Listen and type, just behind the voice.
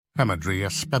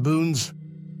Hamadryas Baboons,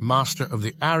 master of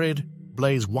the Arid,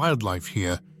 blaze wildlife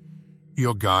here,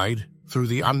 your guide through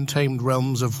the untamed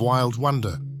realms of wild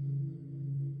wonder.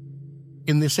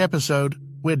 In this episode,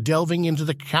 we're delving into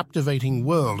the captivating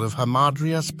world of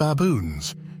Hamadryas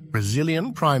baboons,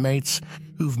 Brazilian primates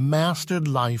who've mastered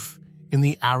life in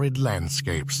the arid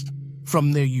landscapes.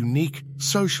 From their unique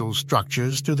social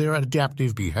structures to their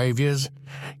adaptive behaviors,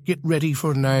 get ready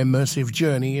for an immersive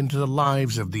journey into the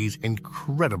lives of these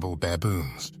incredible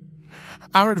baboons.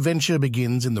 Our adventure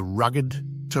begins in the rugged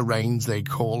terrains they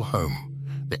call home,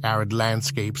 the arid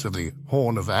landscapes of the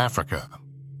Horn of Africa.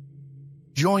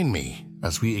 Join me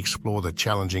as we explore the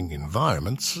challenging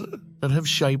environments that have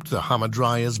shaped the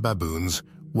Hamadryas baboons'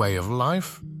 way of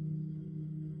life.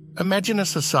 Imagine a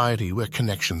society where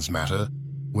connections matter,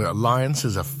 where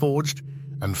alliances are forged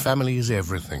and family is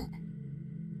everything.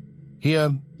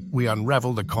 Here, we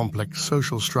unravel the complex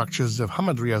social structures of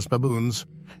Hamadryas baboons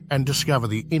and discover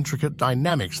the intricate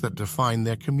dynamics that define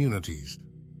their communities.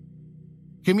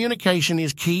 Communication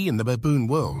is key in the baboon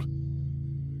world.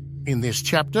 In this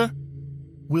chapter,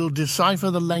 we'll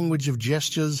decipher the language of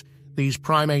gestures these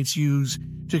primates use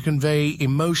to convey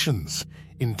emotions,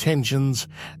 intentions,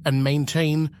 and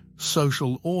maintain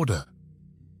social order.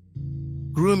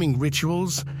 Grooming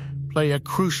rituals play a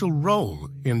crucial role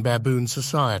in baboon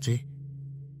society.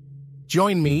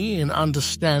 Join me in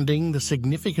understanding the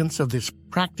significance of this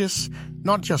practice,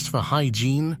 not just for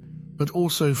hygiene, but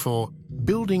also for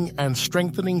building and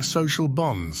strengthening social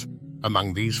bonds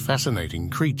among these fascinating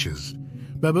creatures.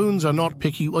 Baboons are not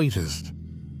picky eaters.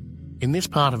 In this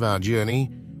part of our journey,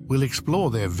 we'll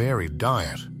explore their varied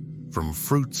diet, from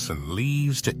fruits and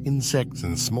leaves to insects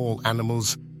and small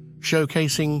animals,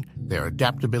 showcasing their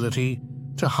adaptability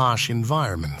to harsh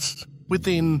environments.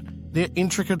 Within their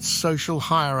intricate social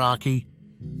hierarchy,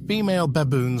 female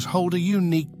baboons hold a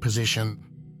unique position.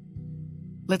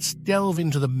 Let's delve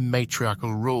into the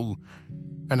matriarchal rule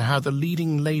and how the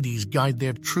leading ladies guide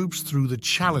their troops through the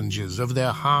challenges of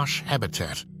their harsh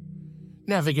habitat.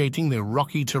 Navigating the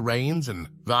rocky terrains and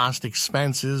vast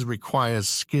expanses requires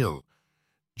skill.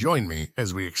 Join me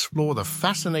as we explore the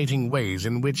fascinating ways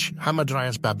in which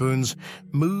Hamadryas baboons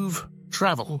move,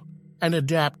 travel, and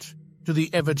adapt to the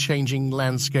ever-changing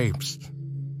landscapes.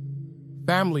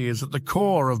 Family is at the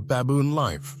core of baboon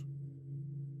life.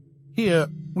 Here,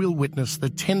 we'll witness the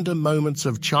tender moments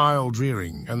of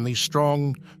child-rearing and the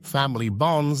strong family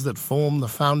bonds that form the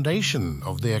foundation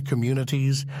of their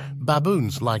communities.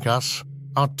 Baboons, like us,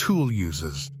 are tool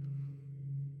users.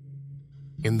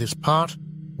 In this part,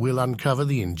 we'll uncover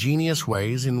the ingenious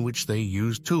ways in which they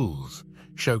use tools,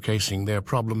 showcasing their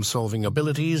problem-solving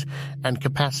abilities and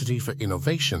capacity for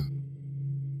innovation.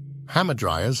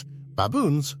 Hamadryas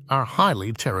baboons are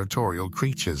highly territorial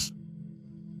creatures.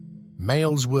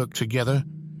 Males work together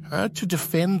to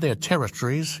defend their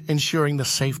territories, ensuring the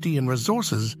safety and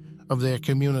resources of their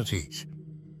communities.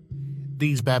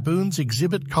 These baboons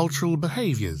exhibit cultural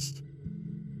behaviors.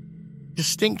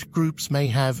 Distinct groups may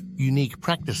have unique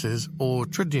practices or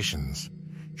traditions,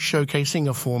 showcasing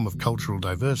a form of cultural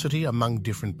diversity among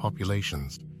different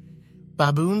populations.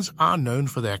 Baboons are known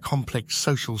for their complex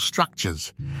social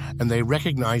structures, and they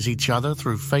recognize each other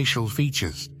through facial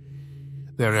features.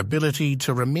 Their ability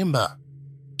to remember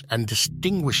and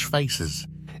distinguish faces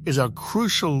is a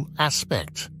crucial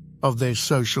aspect of their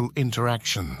social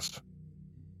interactions.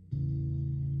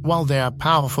 While they are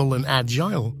powerful and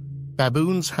agile,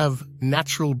 baboons have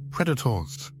natural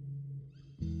predators.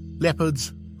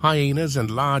 Leopards, hyenas,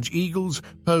 and large eagles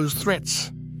pose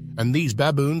threats, and these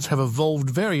baboons have evolved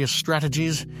various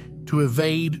strategies to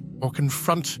evade or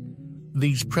confront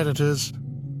these predators.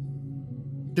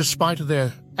 Despite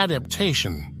their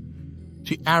adaptation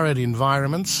to arid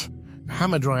environments,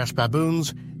 Hamadryas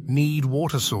baboons need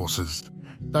water sources.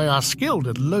 They are skilled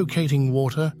at locating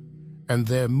water, and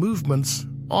their movements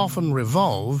often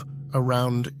revolve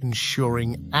around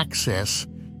ensuring access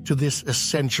to this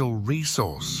essential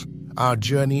resource. Our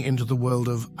journey into the world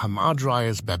of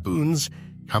Hamadryas baboons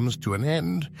comes to an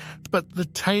end, but the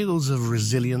tales of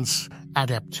resilience,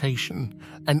 adaptation,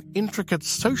 and intricate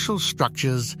social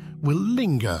structures will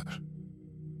linger.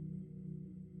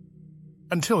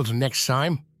 Until next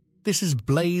time, this is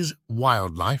Blaze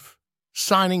Wildlife,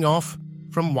 signing off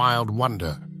from Wild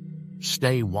Wonder.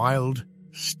 Stay wild,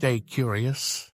 stay curious,